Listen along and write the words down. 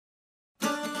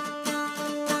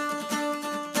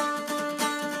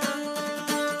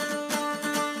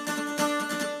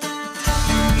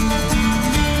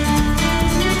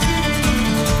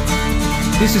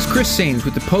This is Chris Sains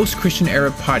with the Post-Christian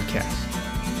Era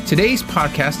podcast. Today's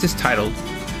podcast is titled,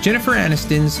 Jennifer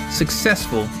Aniston's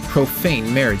Successful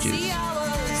Profane Marriages.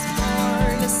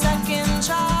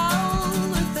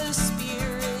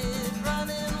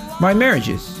 My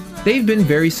marriages, they've been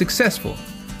very successful,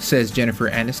 says Jennifer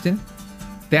Aniston.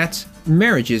 That's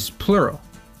marriages plural.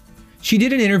 She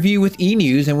did an interview with E!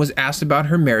 News and was asked about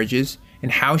her marriages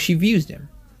and how she views them.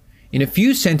 In a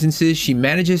few sentences, she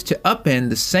manages to upend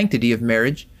the sanctity of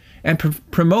marriage and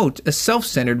promote a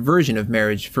self-centered version of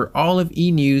marriage for all of E!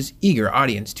 News' eager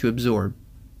audience to absorb.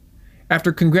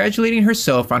 After congratulating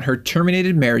herself on her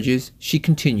terminated marriages, she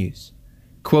continues,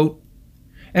 quote,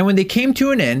 "And when they came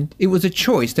to an end, it was a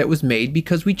choice that was made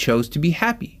because we chose to be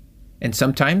happy. And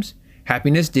sometimes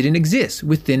happiness didn't exist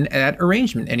within that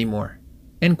arrangement anymore."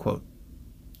 End quote.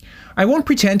 I won't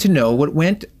pretend to know what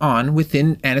went on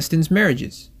within Aniston's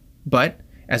marriages, but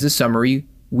as a summary,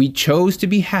 "we chose to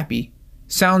be happy"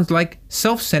 sounds like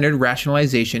self-centered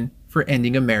rationalization for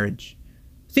ending a marriage.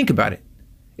 Think about it.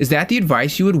 Is that the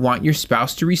advice you would want your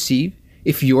spouse to receive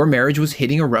if your marriage was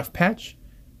hitting a rough patch?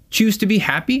 Choose to be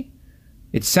happy?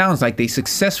 It sounds like they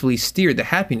successfully steered the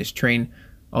happiness train,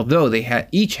 although they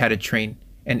each had a train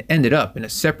and ended up in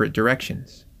separate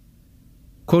directions.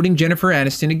 Quoting Jennifer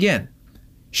Aniston again,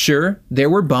 "Sure, there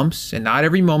were bumps, and not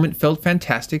every moment felt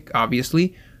fantastic,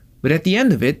 obviously, but at the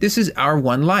end of it, this is our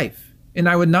one life, and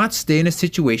I would not stay in a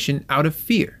situation out of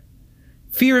fear.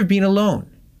 Fear of being alone,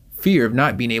 fear of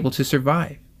not being able to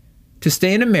survive. To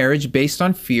stay in a marriage based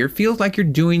on fear feels like you're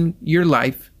doing your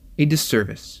life a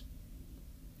disservice."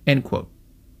 End quote.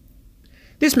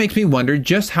 This makes me wonder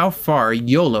just how far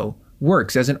YOLO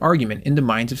works as an argument in the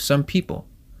minds of some people.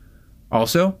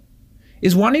 Also,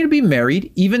 is wanting to be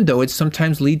married, even though it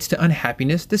sometimes leads to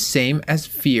unhappiness, the same as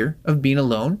fear of being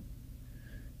alone?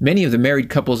 Many of the married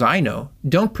couples I know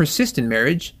don't persist in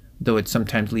marriage, though it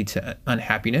sometimes leads to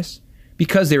unhappiness,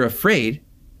 because they're afraid,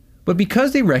 but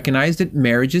because they recognize that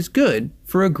marriage is good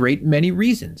for a great many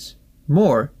reasons,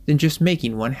 more than just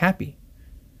making one happy.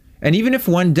 And even if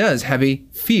one does have a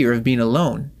fear of being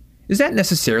alone, is that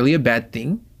necessarily a bad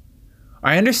thing?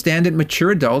 I understand that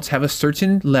mature adults have a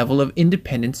certain level of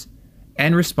independence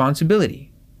and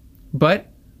responsibility,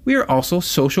 but we are also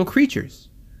social creatures.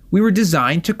 We were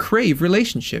designed to crave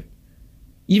relationship.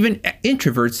 Even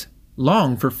introverts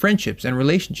long for friendships and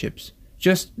relationships,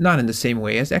 just not in the same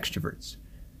way as extroverts.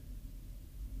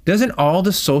 Doesn't all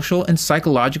the social and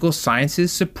psychological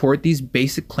sciences support these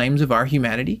basic claims of our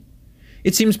humanity?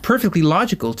 It seems perfectly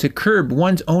logical to curb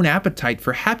one's own appetite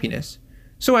for happiness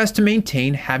so as to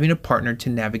maintain having a partner to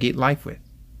navigate life with.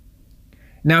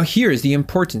 Now here is the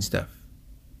important stuff.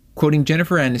 Quoting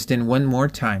Jennifer Aniston one more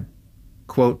time,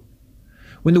 quote,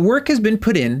 "When the work has been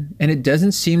put in and it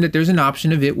doesn't seem that there's an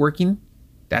option of it working,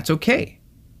 that's okay.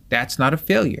 That's not a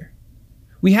failure.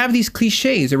 We have these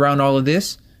cliches around all of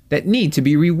this that need to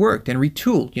be reworked and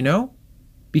retooled, you know?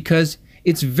 Because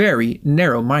it's very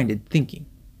narrow-minded thinking."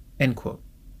 End quote.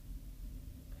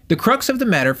 The crux of the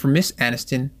matter for Miss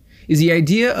Aniston is the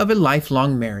idea of a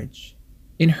lifelong marriage.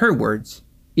 In her words,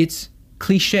 it's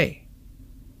cliche.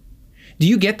 Do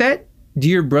you get that,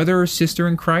 dear brother or sister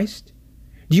in Christ?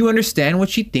 Do you understand what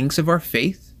she thinks of our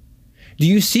faith? Do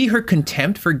you see her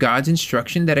contempt for God's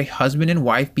instruction that a husband and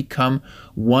wife become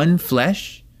one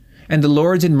flesh, and the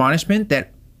Lord's admonishment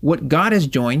that what God has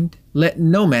joined, let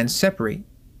no man separate?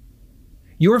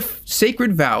 Your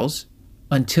sacred vows,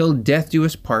 "until death do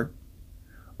us part,"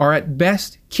 are at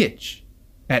best kitsch,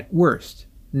 at worst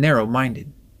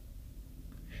narrow-minded.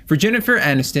 For Jennifer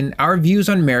Aniston, our views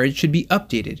on marriage should be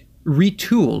updated,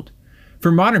 retooled,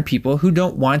 for modern people who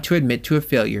don't want to admit to a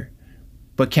failure,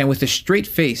 but can with a straight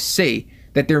face say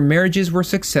that their marriages were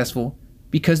successful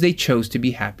because they chose to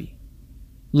be happy.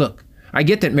 Look, I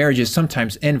get that marriages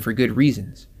sometimes end for good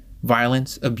reasons,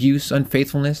 violence, abuse,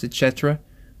 unfaithfulness, etc.,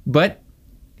 but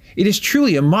it is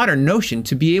truly a modern notion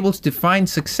to be able to define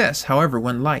success however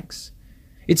one likes.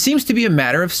 It seems to be a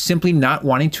matter of simply not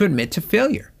wanting to admit to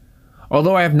failure.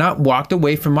 Although I have not walked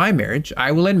away from my marriage,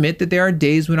 I will admit that there are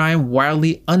days when I am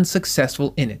wildly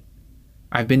unsuccessful in it.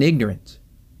 I've been ignorant,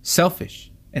 selfish,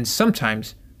 and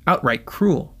sometimes outright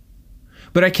cruel.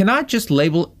 But I cannot just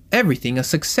label everything a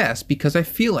success because I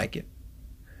feel like it.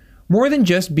 More than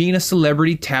just being a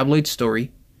celebrity tabloid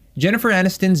story, Jennifer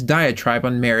Aniston's diatribe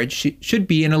on marriage should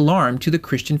be an alarm to the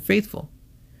Christian faithful.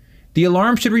 The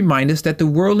alarm should remind us that the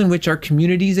world in which our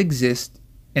communities exist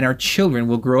and our children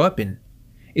will grow up in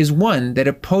is one that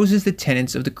opposes the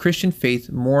tenets of the Christian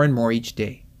faith more and more each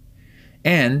day.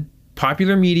 And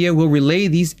popular media will relay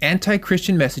these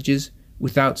anti-Christian messages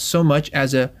without so much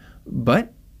as a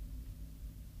 "but."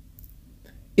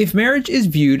 If marriage is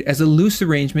viewed as a loose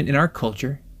arrangement in our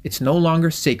culture, it's no longer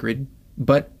sacred,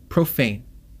 but profane.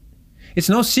 It's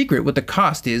no secret what the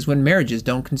cost is when marriages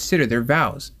don't consider their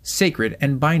vows sacred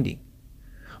and binding.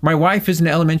 My wife is an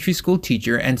elementary school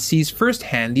teacher and sees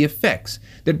firsthand the effects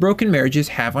that broken marriages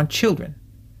have on children.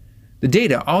 The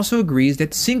data also agrees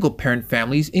that single-parent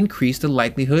families increase the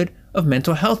likelihood of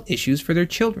mental health issues for their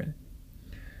children.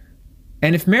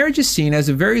 And if marriage is seen as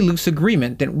a very loose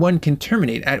agreement that one can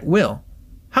terminate at will,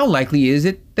 how likely is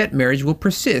it that marriage will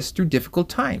persist through difficult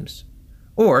times?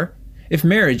 Or, if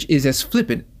marriage is as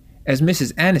flippant as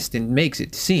Mrs. Aniston makes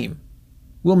it seem,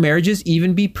 will marriages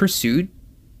even be pursued?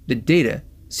 The data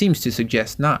seems to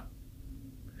suggest not.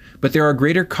 But there are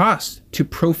greater costs to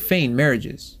profane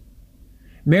marriages.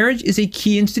 Marriage is a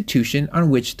key institution on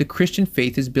which the Christian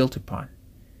faith is built upon.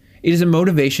 It is a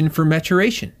motivation for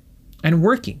maturation and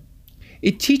working.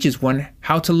 It teaches one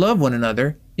how to love one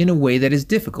another in a way that is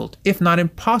difficult, if not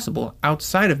impossible,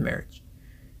 outside of marriage.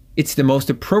 It's the most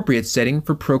appropriate setting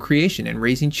for procreation and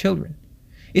raising children.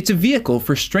 It's a vehicle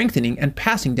for strengthening and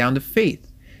passing down the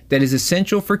faith that is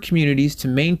essential for communities to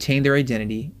maintain their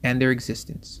identity and their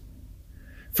existence.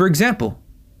 For example,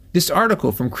 this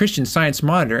article from Christian Science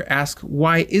Monitor asks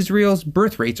why Israel's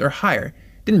birth rates are higher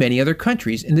than many other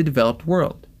countries in the developed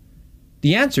world.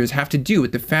 The answers have to do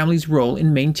with the family's role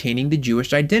in maintaining the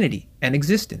Jewish identity and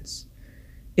existence.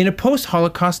 In a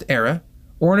post-Holocaust era,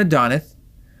 Orna Donath,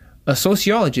 a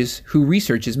sociologist who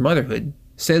researches motherhood,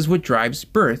 says what drives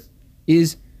birth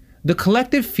is the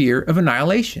collective fear of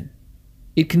annihilation.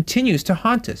 It continues to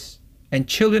haunt us, and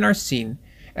children are seen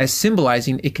as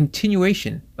symbolizing a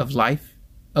continuation of life,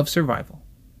 of survival.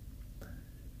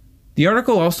 The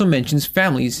article also mentions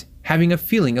families having a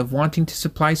feeling of wanting to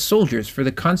supply soldiers for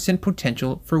the constant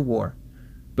potential for war.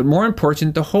 But more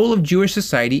important, the whole of Jewish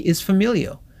society is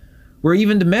familial, where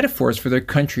even the metaphors for their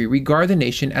country regard the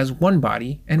nation as one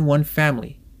body and one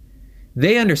family.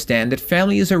 They understand that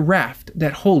family is a raft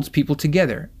that holds people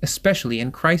together, especially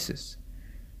in crisis.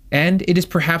 And it is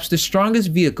perhaps the strongest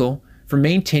vehicle for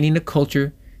maintaining a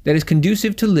culture that is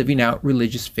conducive to living out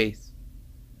religious faith.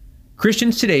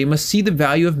 Christians today must see the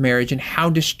value of marriage and how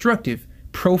destructive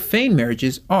profane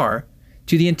marriages are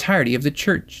to the entirety of the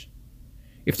church.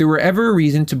 If there were ever a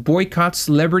reason to boycott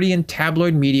celebrity and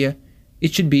tabloid media,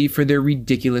 it should be for their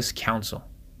ridiculous counsel.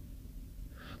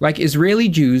 Like Israeli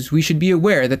Jews, we should be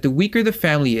aware that the weaker the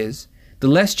family is, the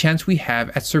less chance we have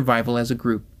at survival as a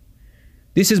group.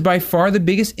 This is by far the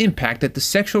biggest impact that the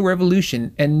sexual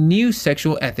revolution and new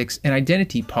sexual ethics and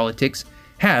identity politics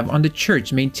have on the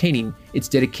church maintaining its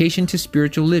dedication to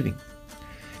spiritual living.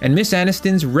 And Miss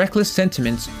Aniston's reckless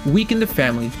sentiments weaken the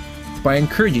family by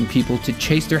encouraging people to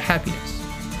chase their happiness,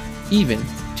 even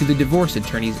to the divorce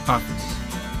attorney's office.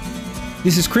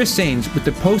 This is Chris Sains with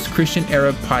the Post-Christian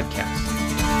Era podcast.